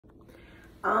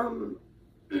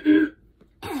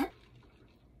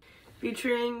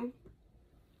Featuring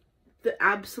the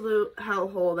absolute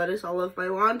hellhole that is all of my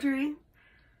laundry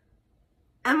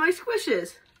and my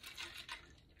squishes.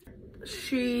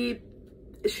 She's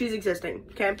existing,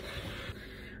 okay?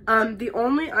 The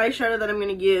only eyeshadow that I'm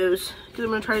going to use, because I'm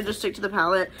going to try to just stick to the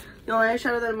palette, the only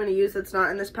eyeshadow that I'm going to use that's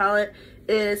not in this palette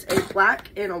is a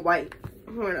black and a white.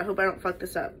 I hope I don't fuck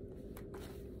this up.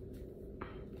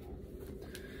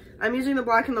 I'm using the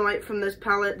black and the white from this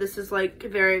palette. This is like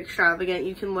very extravagant.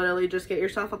 You can literally just get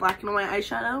yourself a black and a white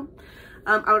eyeshadow.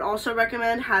 I would also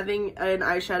recommend having an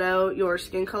eyeshadow your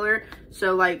skin color.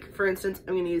 So like, for instance,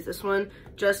 I'm going to use this one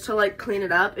just to like clean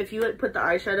it up. If you like put the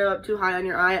eyeshadow up too high on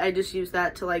your eye, I just use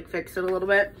that to like fix it a little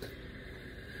bit.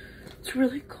 It's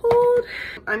really cold.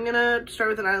 I'm going to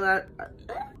start with an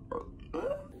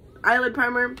eyelid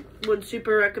primer. Would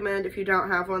super recommend if you don't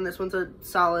have one. This one's a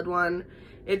solid one.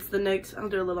 It's the NYX, I'll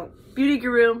do a little beauty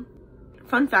guru.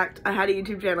 Fun fact, I had a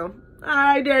YouTube channel.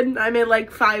 I did. I made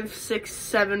like 5, 6,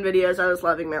 7 videos. I was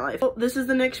loving my life. This is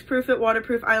the NYX Proof It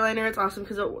Waterproof Eyeliner. It's awesome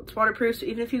because it's waterproof, so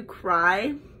even if you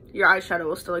cry, your eyeshadow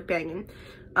will still look banging.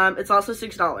 It's also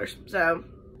 $6. So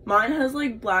mine has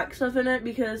like black stuff in it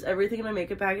because everything in my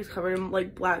makeup bag is covered in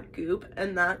like black goop,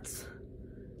 and that's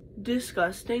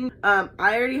disgusting. I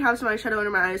already have some eyeshadow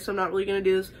under my eyes, so I'm not really gonna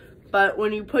do this. But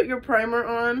when you put your primer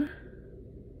on,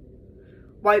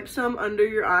 wipe some under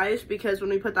your eyes, because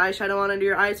when we put the eyeshadow on under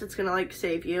your eyes, it's gonna like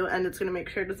save you, and it's gonna make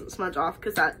sure it doesn't smudge off,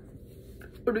 because that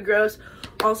would be gross.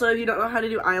 Also, if you don't know how to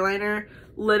do eyeliner,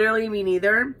 literally me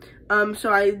neither.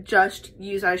 So I just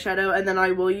use eyeshadow, and then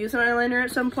I will use an eyeliner at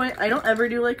some point. I don't ever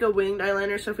do like a winged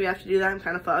eyeliner, so if we have to do that, I'm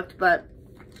kind of fucked, but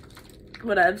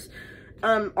whatevs.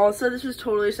 Also, this was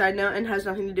totally a side note and has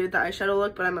nothing to do with the eyeshadow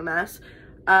look, but I'm a mess.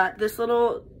 This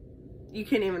little, you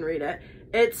can't even read it.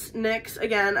 It's NYX.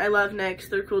 Again, I love NYX.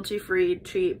 They're cruelty-free,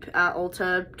 cheap at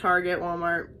Ulta, Target,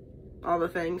 Walmart, all the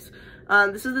things.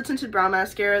 This is the Tinted Brow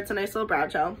Mascara. It's a nice little brow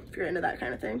gel if you're into that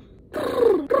kind of thing.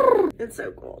 It's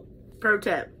so cool. Pro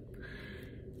tip.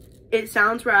 It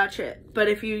sounds ratchet, but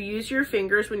if you use your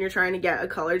fingers when you're trying to get a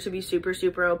color to be super,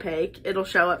 super opaque, it'll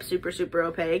show up super, super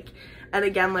opaque. And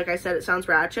again, like I said, it sounds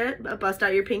ratchet, but bust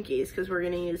out your pinkies because we're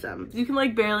going to use them. You can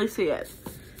like barely see it.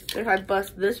 If I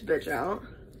bust this bitch out.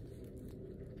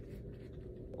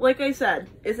 Like I said,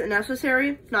 is it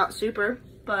necessary? Not super,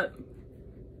 but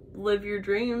live your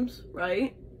dreams,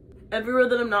 right? Everywhere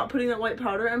that I'm not putting that white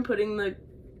powder, I'm putting the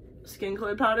skin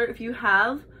color powder. If you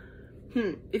have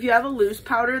a loose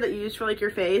powder that you use for like your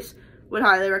face, would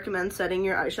highly recommend setting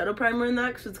your eyeshadow primer in that,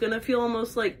 because it's gonna feel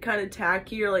almost like kind of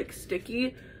tacky or like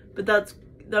sticky. But that's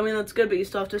good, but you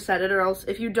still have to set it, or else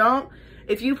if you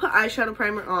put eyeshadow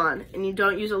primer on and you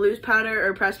don't use a loose powder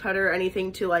or pressed powder or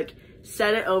anything to like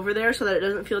set it over there so that it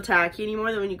doesn't feel tacky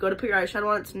anymore, then when you go to put your eyeshadow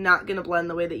on, it's not going to blend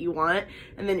the way that you want,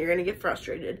 and then you're going to get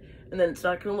frustrated, and then it's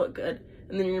not going to look good,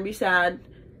 and then you're going to be sad,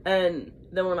 and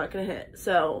then we're not going to hit.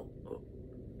 So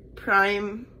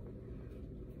prime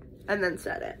and then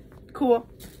set it. Cool.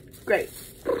 Great.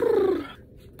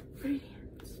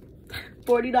 Radiance.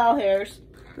 $40 hairs.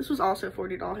 This was also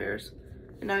 $40 hairs.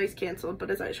 And now he's canceled, but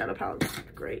his eyeshadow palette's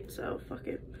great, so fuck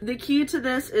it. The key to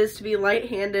this is to be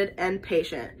light-handed and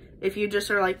patient. If you just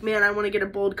are like, man, I want to get a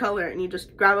bold color, and you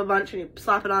just grab a bunch and you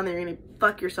slap it on there, you're going to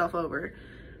fuck yourself over.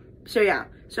 So yeah,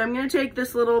 so I'm going to take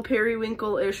this little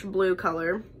periwinkle-ish blue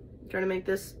color. I'm trying to make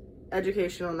this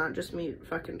educational, not just me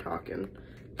fucking talking.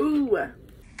 Ooh.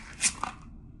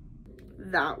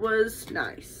 That was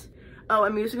nice. Oh,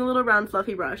 I'm using a little round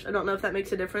fluffy brush. I don't know if that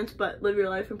makes a difference, but live your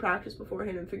life and practice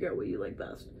beforehand and figure out what you like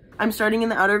best. I'm starting in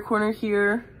the outer corner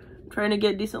here, trying to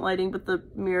get decent lighting, but the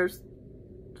mirror's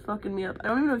fucking me up. I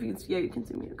don't even know if you can see. Yeah, you can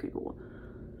see me. Okay, cool.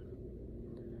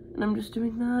 And I'm just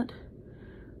doing that.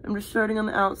 I'm just starting on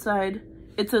the outside.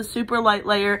 It's a super light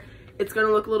layer. It's gonna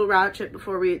look a little ratchet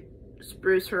before we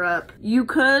spruce her up. You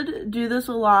could do this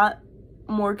a lot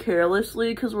more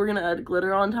carelessly because we're gonna add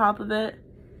glitter on top of it.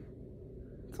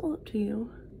 It's all up to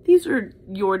you. These are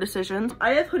your decisions.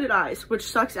 I have hooded eyes, which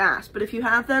sucks ass, but if you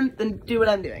have them, then do what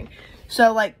I'm doing.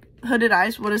 So like hooded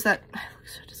eyes, what is that? I look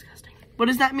so disgusting. What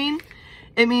does that mean?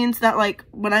 It means that like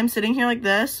when I'm sitting here like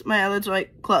this, my eyelids are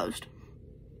like closed.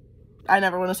 I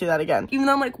never want to see that again. Even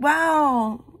though I'm like,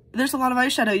 wow, there's a lot of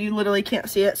eyeshadow, you literally can't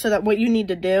see it. So that what you need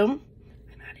to do,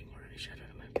 I'm adding more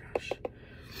eyeshadow to my brush,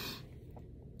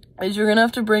 is you're gonna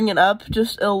have to bring it up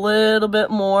just a little bit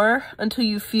more until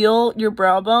you feel your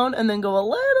brow bone, and then go a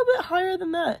little bit higher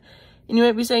than that. And you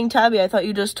might be saying, Tabby, I thought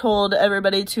you just told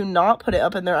everybody to not put it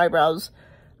up in their eyebrows.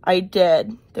 I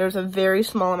did. There's a very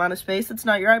small amount of space that's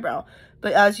not your eyebrow.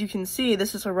 But as you can see,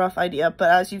 this is a rough idea, but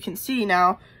as you can see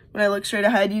now, when I look straight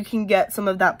ahead, you can get some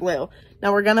of that blue.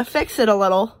 Now we're gonna fix it a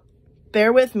little.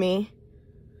 Bear with me.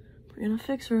 We're gonna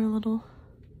fix her a little.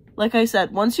 Like I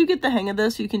said, once you get the hang of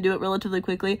this, you can do it relatively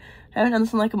quickly. I haven't done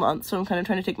this in like a month, so I'm kind of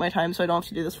trying to take my time so I don't have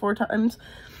to do this 4 times.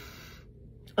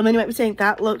 And then you might be saying,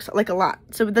 that looks like a lot.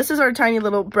 So this is our tiny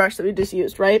little brush that we just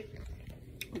used, right?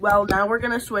 Well, now we're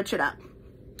gonna switch it up.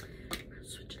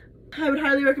 I would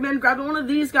highly recommend grabbing one of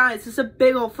these guys. This is a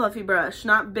big old fluffy brush.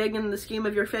 Not big in the scheme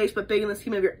of your face, but big in the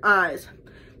scheme of your eyes.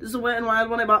 This is a Wet n Wild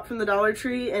one I bought from the Dollar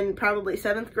Tree in probably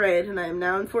 7th grade, and I am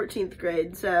now in 14th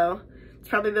grade, so it's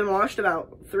probably been washed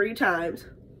about 3 times.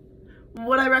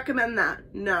 Would I recommend that?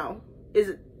 No.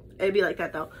 It'd be like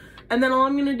that though. And then all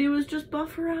I'm gonna do is just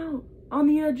buff her out on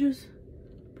the edges.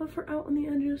 Buff her out on the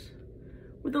edges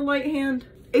with a light hand.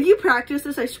 If you practice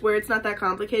this, I swear it's not that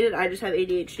complicated. I just have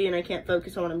ADHD and I can't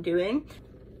focus on what I'm doing.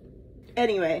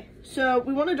 Anyway, so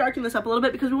we want to darken this up a little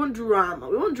bit because we want drama.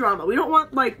 We want drama. We don't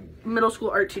want like middle school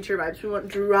art teacher vibes. We want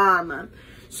drama.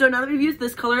 So now that we've used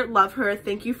this color, love her.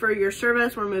 Thank you for your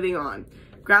service. We're moving on.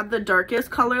 Grab the darkest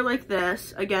color like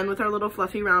this. Again, with our little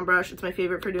fluffy round brush. It's my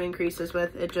favorite for doing creases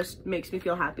with. It just makes me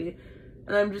feel happy.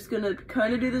 And I'm just going to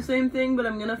kind of do the same thing, but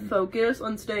I'm going to focus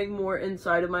on staying more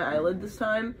inside of my eyelid this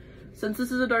time. Since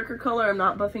this is a darker color, I'm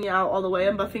not buffing it out all the way.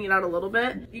 I'm buffing it out a little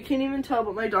bit. You can't even tell,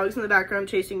 but my dog's in the background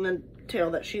chasing the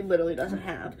tail that she literally doesn't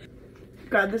have.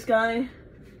 Grab this guy,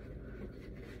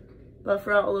 buff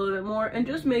her out a little bit more, and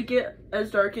just make it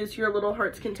as dark as your little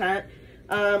heart's content.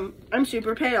 I'm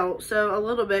super pale, so a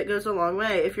little bit goes a long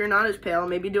way. If you're not as pale,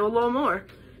 maybe do a little more,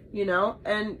 you know?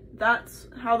 And that's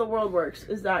how the world works,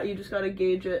 is that you just gotta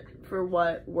gauge it for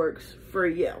what works for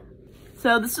you.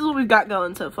 So this is what we've got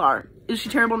going so far. Is she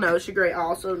terrible? No. Is she great?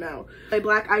 Also no. My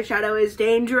black eyeshadow is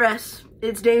dangerous.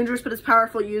 It's dangerous, but it's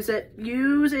powerful. Use it.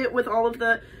 Use it with all of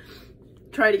the...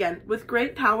 Try it again. With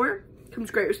great power comes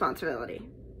great responsibility.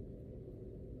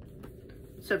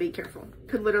 So be careful.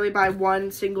 Could literally buy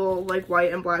one single like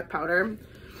white and black powder.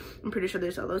 I'm pretty sure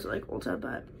they sell those at like Ulta,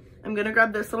 but I'm gonna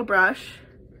grab this little brush.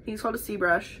 I think it's called a C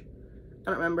brush.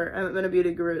 I don't remember. I haven't been a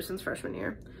beauty guru since freshman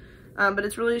year. But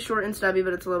it's really short and stubby,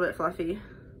 but it's a little bit fluffy.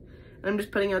 And I'm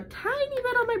just putting a tiny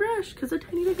bit on my brush because a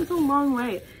tiny bit goes a long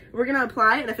way. We're gonna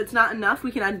apply, and if it's not enough,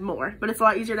 we can add more. But it's a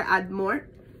lot easier to add more.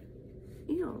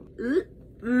 Ew.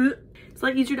 It's a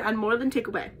lot easier to add more than take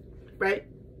away, right?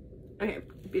 Okay,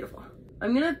 beautiful.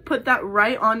 I'm gonna put that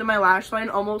right onto my lash line,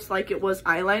 almost like it was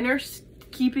eyeliner,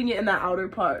 keeping it in that outer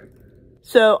part.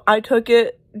 So I took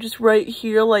it just right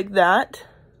here like that.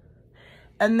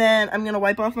 And then I'm gonna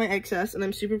wipe off my excess, and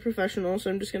I'm super professional, so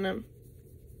I'm just gonna...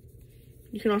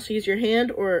 You can also use your hand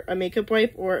or a makeup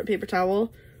wipe or a paper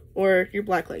towel or your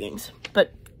black leggings.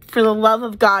 But for the love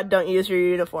of God, don't use your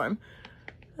uniform.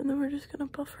 And then we're just gonna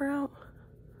buff her out.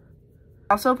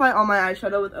 I also apply all my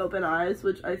eyeshadow with open eyes,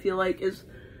 which I feel like is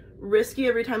risky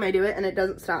every time I do it, and it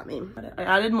doesn't stop me. I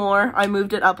added more. I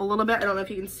moved it up a little bit. I don't know if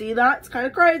you can see that. It's kind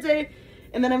of crazy.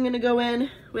 And then I'm gonna go in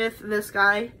with this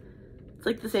guy. It's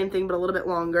like the same thing, but a little bit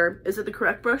longer. Is it the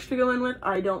correct brush to go in with?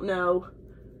 I don't know.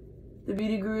 The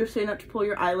beauty gurus say not to pull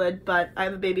your eyelid, but I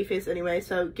have a baby face anyway,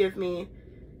 so give me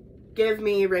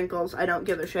wrinkles. I don't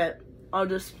give a shit. I'll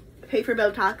just pay for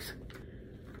Botox.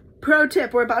 Pro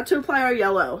tip, we're about to apply our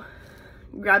yellow.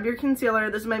 Grab your concealer.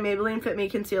 This is my Maybelline Fit Me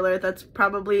concealer. That's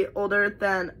probably older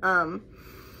than,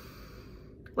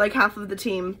 like half of the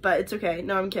team, but it's okay.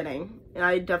 No, I'm kidding.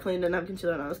 I definitely didn't have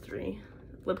concealer when I was 3.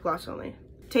 Lip gloss only.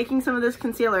 Taking some of this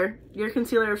concealer, your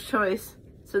concealer of choice,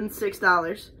 since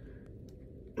 $6.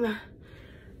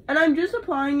 And I'm just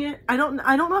applying it. I don't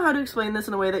know how to explain this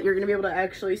in a way that you're gonna be able to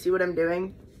actually see what I'm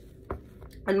doing.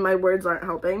 And my words aren't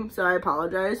helping, so I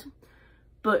apologize.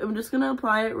 But I'm just gonna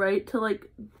apply it right to like,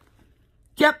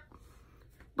 yep.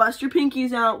 Bust your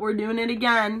pinkies out. We're doing it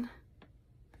again.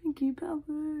 Pinky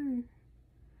power.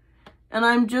 And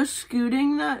I'm just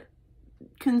scooting that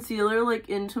concealer like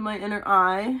into my inner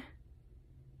eye.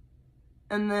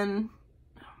 And then,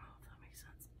 I don't know if that makes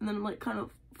sense. And then like kind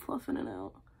of fluffing it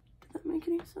out. Did that make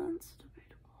any sense?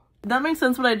 Debatable. Did that make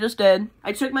sense what I just did?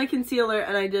 I took my concealer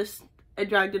and I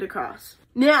dragged it across.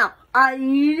 Now, I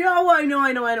know.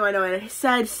 I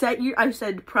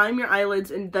said prime your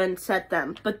eyelids and then set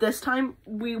them. But this time,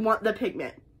 we want the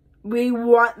pigment. We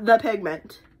want the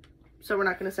pigment. So we're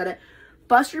not going to set it.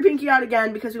 Bust your pinky out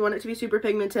again because we want it to be super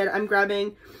pigmented. I'm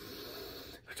grabbing,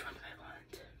 which one do I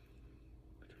want?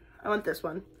 I want this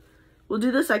one. We'll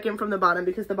do the second from the bottom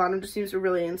because the bottom just seems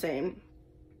really insane.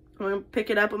 I'm going to pick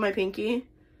it up with my pinky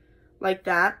like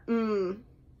that.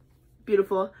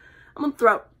 Beautiful. I'm going to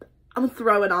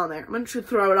throw it on there. I'm going to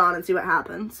throw it on and see what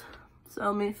happens. So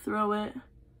let me throw it.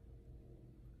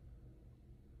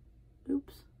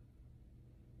 Oops.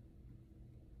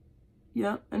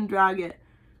 Yep, and drag it.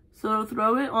 So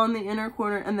throw it on the inner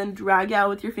corner and then drag out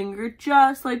with your finger,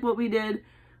 just like what we did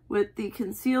with the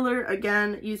concealer.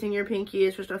 Again, using your pinky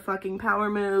is just a fucking power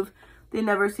move. They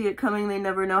never see it coming. They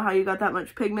never know how you got that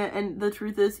much pigment. And the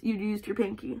truth is, you used your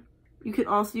pinky. You can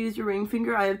also use your ring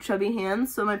finger. I have chubby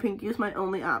hands, so my pinky is my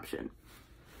only option.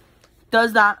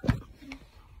 Does that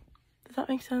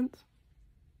make sense?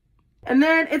 And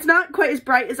then it's not quite as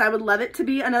bright as I would love it to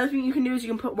be. Another thing you can do is you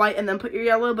can put white and then put your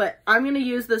yellow, but I'm going to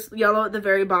use this yellow at the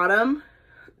very bottom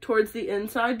towards the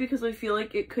inside because I feel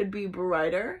like it could be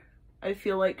brighter. I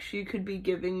feel like she could be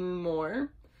giving me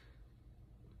more.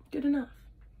 Good enough.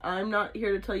 I'm not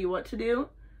here to tell you what to do.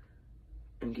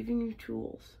 I'm giving you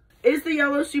tools. Is the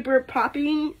yellow super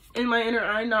popping in my inner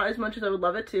eye? Not as much as I would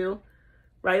love it to,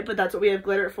 right? But that's what we have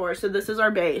glitter for. So this is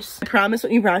our base. I promise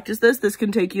when you practice this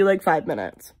can take you like 5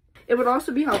 minutes. It would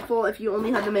also be helpful if you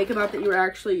only had the makeup out that you were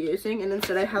actually using, and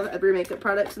instead I have every makeup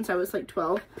product since I was like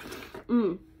 12.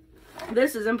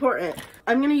 This is important.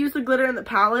 I'm going to use the glitter in the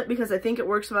palette because I think it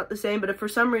works about the same, but if for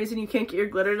some reason you can't get your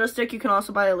glitter to stick, you can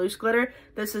also buy a loose glitter.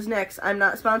 This is NYX. I'm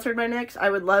not sponsored by NYX. I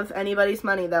would love anybody's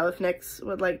money though if NYX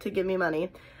would like to give me money.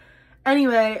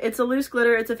 Anyway, it's a loose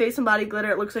glitter. It's a face and body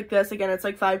glitter. It looks like this. Again, it's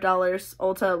like $5,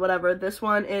 Ulta, whatever. This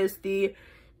one is the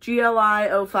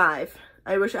GLI 05.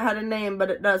 I wish it had a name,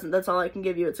 but it doesn't. That's all I can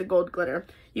give you. It's a gold glitter.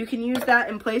 You can use that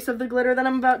in place of the glitter that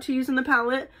I'm about to use in the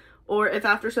palette, or if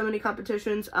after so many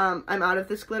competitions, I'm out of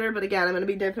this glitter, but again, I'm going to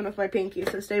be dipping with my pinky,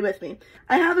 so stay with me.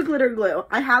 I have a glitter glue.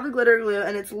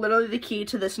 And it's literally the key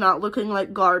to this not looking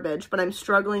like garbage, but I'm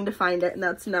struggling to find it, and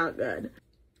that's not good.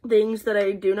 Things that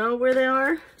I do know where they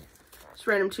are. This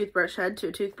random toothbrush head to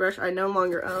a toothbrush I no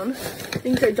longer own.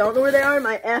 Things I don't know where they are,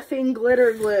 my effing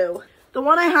glitter glue. The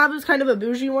one I have is kind of a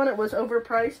bougie one. It was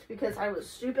overpriced because I was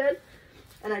stupid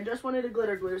and I just wanted a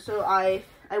glitter glue. So I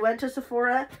went to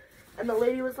Sephora and the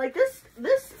lady was like,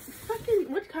 this fucking,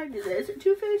 what kind is it? Is it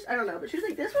Too Faced? I don't know. But she was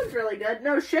like, this one's really good.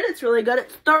 No shit, it's really good.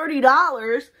 It's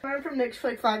 $30. I'm from NYX for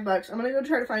like $5. I'm going to go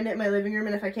try to find it in my living room.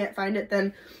 And if I can't find it,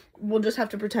 then we'll just have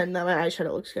to pretend that my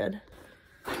eyeshadow looks good.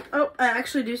 Oh, I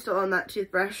actually do still own that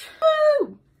toothbrush.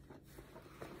 Woo!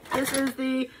 This is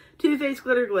the Too Faced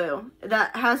glitter glue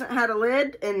that hasn't had a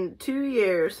lid in 2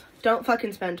 years. Don't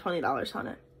fucking spend $20 on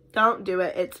it. Don't do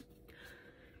it. It's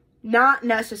not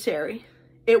necessary.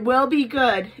 It will be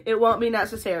good. It won't be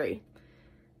necessary.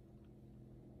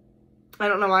 I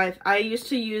don't know why. I used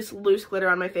to use loose glitter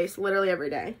on my face literally every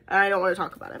day. I don't want to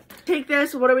talk about it. Take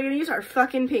this. What are we going to use? Our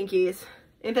fucking pinkies.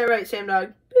 Ain't that right, Sam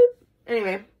Dog? Boop.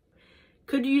 Anyway.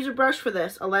 Could you use a brush for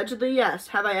this? Allegedly, yes.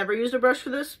 Have I ever used a brush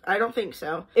for this? I don't think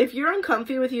so. If you're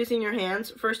uncomfy with using your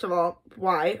hands, first of all,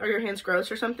 why? Are your hands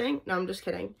gross or something? No, I'm just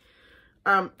kidding.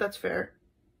 That's fair.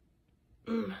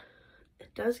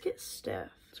 It does get stiff.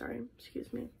 Sorry,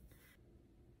 excuse me.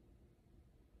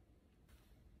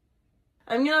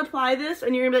 I'm gonna apply this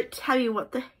and you're gonna be like, Tabby,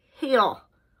 what the hell?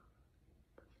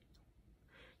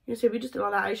 You're gonna say, we just did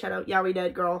all that eyeshadow. Yeah, we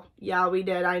did, girl. Yeah, we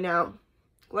did, I know.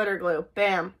 Glitter glue,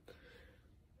 bam.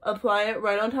 Apply it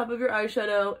right on top of your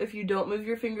eyeshadow. If you don't move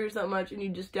your fingers that much and you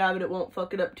just dab it, it won't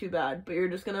fuck it up too bad. But you're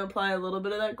just going to apply a little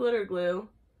bit of that glitter glue.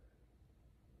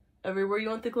 Everywhere you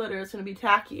want the glitter, it's going to be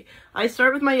tacky. I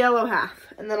start with my yellow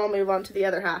half, and then I'll move on to the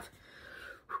other half.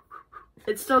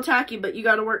 It's still tacky, but you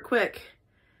got to work quick.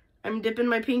 I'm dipping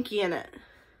my pinky in it.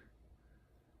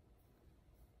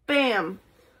 Bam!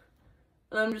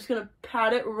 And I'm just going to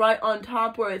pat it right on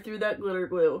top where I threw that glitter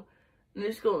glue. And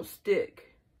it's going to stick.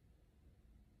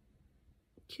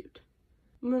 Cute.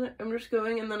 I'm just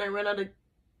going, and then I run out of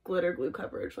glitter glue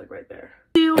coverage, like right there.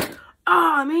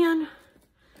 Oh man,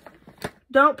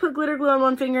 don't put glitter glue on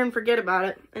one finger and forget about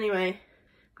it. Anyway,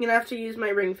 I'm gonna have to use my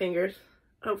ring fingers.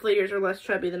 Hopefully yours are less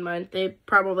chubby than mine. They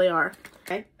probably are.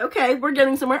 Okay, we're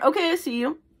getting somewhere. Okay, I see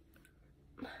you.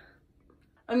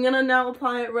 I'm gonna now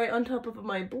apply it right on top of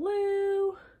my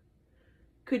blue.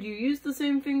 Could you use the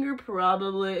same finger?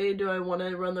 Probably. Do I want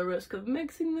to run the risk of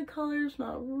mixing the colors?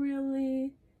 Not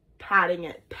really. Patting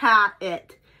it. Pat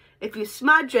it. If you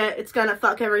smudge it, it's gonna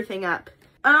fuck everything up.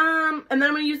 And then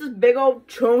I'm gonna use this big old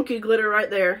chunky glitter right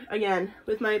there. Again,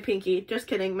 with my pinky. Just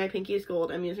kidding. My pinky is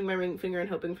gold. I'm using my ring finger and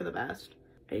hoping for the best.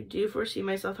 I do foresee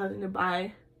myself having to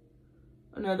buy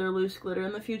another loose glitter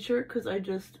in the future because I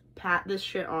just pat this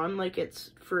shit on like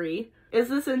it's free. Is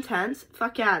this intense?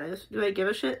 Fuck yeah, it is. Do I give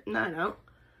a shit? No, I don't.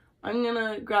 I'm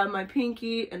gonna grab my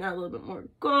pinky and add a little bit more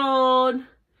gold.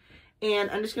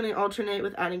 And I'm just gonna alternate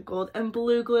with adding gold and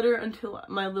blue glitter until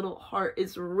my little heart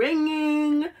is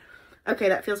ringing. Okay,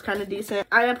 that feels kind of decent.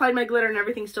 I applied my glitter and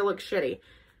everything still looks shitty.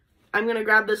 I'm gonna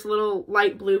grab this little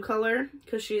light blue color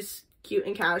because she's cute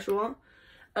and casual.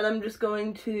 And I'm just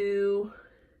going to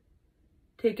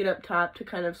take it up top to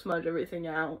kind of smudge everything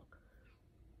out.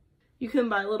 You can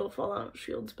buy little fallout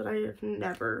shields, but I have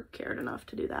never cared enough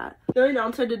to do that. The only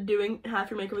downside to doing half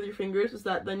your makeup with your fingers is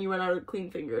that then you run out of clean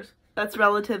fingers. That's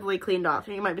relatively cleaned off.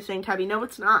 And you might be saying, Tabby, no,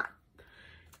 it's not.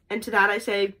 And to that I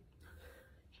say,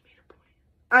 you made a point.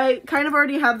 I kind of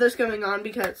already have this going on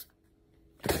because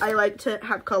I like to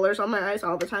have colors on my eyes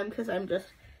all the time because I'm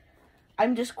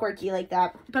just quirky like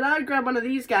that. But I would grab one of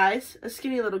these guys, a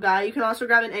skinny little guy. You can also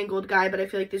grab an angled guy, but I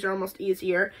feel like these are almost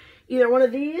easier. Either one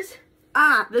of these.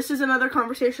 This is another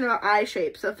conversation about eye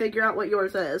shape, so figure out what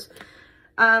yours is.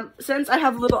 Since I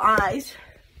have little eyes,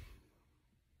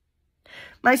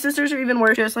 my sisters are even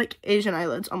worse, just like Asian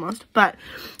eyelids almost. But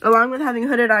along with having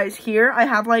hooded eyes here, I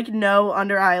have like no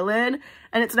under eyelid.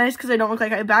 And it's nice because I don't look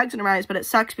like I have bags under my eyes, but it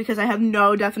sucks because I have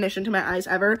no definition to my eyes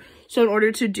ever. So in order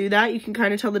to do that, you can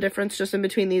kind of tell the difference just in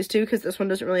between these two because this one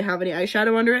doesn't really have any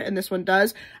eyeshadow under it and this one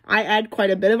does. I add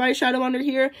quite a bit of eyeshadow under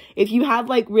here. If you have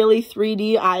like really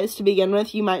 3D eyes to begin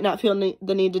with, you might not feel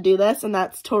the need to do this, and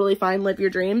that's totally fine. Live your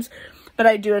dreams. But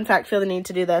I do in fact feel the need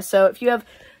to do this. So if you have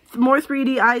more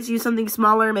 3D eyes, use something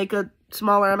smaller, make a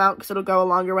smaller amount because it'll go a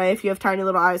longer way. If you have tiny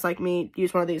little eyes like me,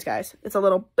 use one of these guys. It's a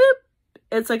little boop.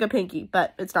 It's like a pinky,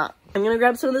 but it's not. I'm going to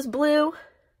grab some of this blue,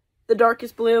 the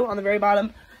darkest blue on the very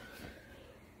bottom.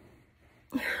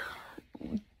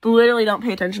 Literally don't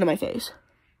pay attention to my face.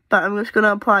 But I'm just going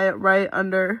to apply it right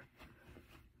under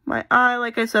my eye.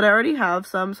 Like I said, I already have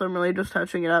some, so I'm really just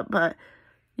touching it up. But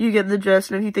you get the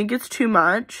gist. And if you think it's too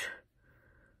much,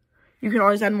 you can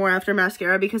always add more after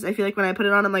mascara. Because I feel like when I put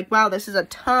it on, I'm like, wow, this is a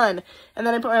ton. And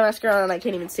then I put my mascara on and I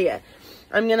can't even see it.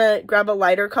 I'm going to grab a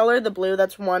lighter color, the blue,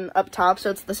 that's one up top,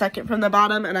 so it's the second from the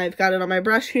bottom, and I've got it on my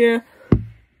brush here.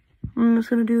 I'm just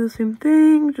going to do the same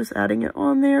thing, just adding it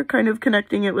on there, kind of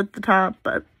connecting it with the top,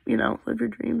 but, you know, live your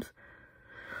dreams.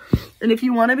 And if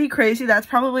you want to be crazy, that's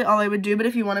probably all I would do, but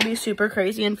if you want to be super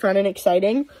crazy and fun and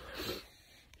exciting,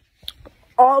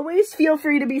 always feel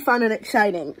free to be fun and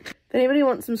exciting. If anybody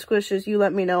wants some squishes, you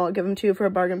let me know. I'll give them to you for a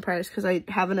bargain price, because I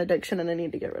have an addiction and I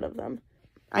need to get rid of them.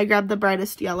 I grabbed the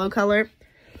brightest yellow color.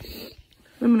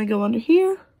 I'm going to go under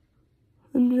here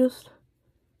and just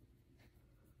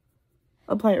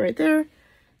apply it right there.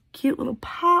 Cute little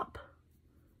pop.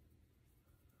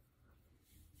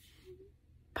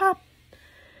 Pop.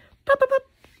 Pop, pop, pop.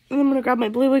 And I'm going to grab my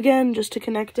blue again just to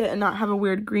connect it and not have a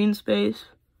weird green space.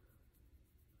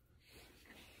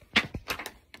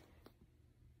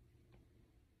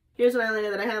 Here's an eyeliner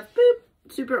that I have.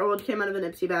 Boop. Super old, came out of a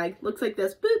Nipsey bag. Looks like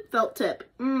this. Boop. Felt tip.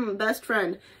 Best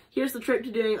friend. Here's the trick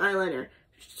to doing eyeliner.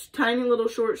 Tiny little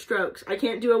short strokes. I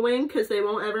can't do a wing because they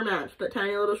won't ever match, but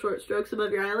tiny little short strokes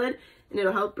above your eyelid, and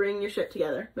it'll help bring your shit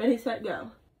together. Ready, set,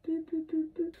 go. Boop, boop, boop,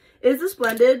 boop. Is this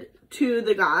blended to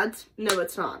the gods? No,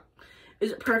 it's not.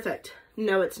 Is it perfect?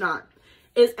 No, it's not.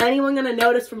 Is anyone going to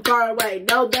notice from far away?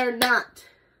 No, they're not.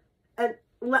 And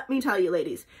let me tell you,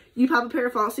 ladies, you pop a pair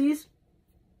of falsies,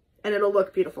 and it'll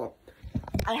look beautiful.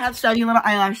 I have stubby little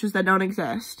eyelashes that don't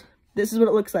exist. This is what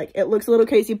it looks like. It looks a little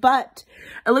crazy, but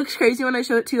it looks crazy when I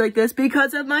show it to you like this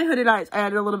because of my hooded eyes. I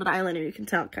added a little bit of eyeliner. You can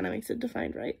tell. It kind of makes it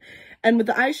defined, right? And with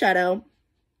the eyeshadow,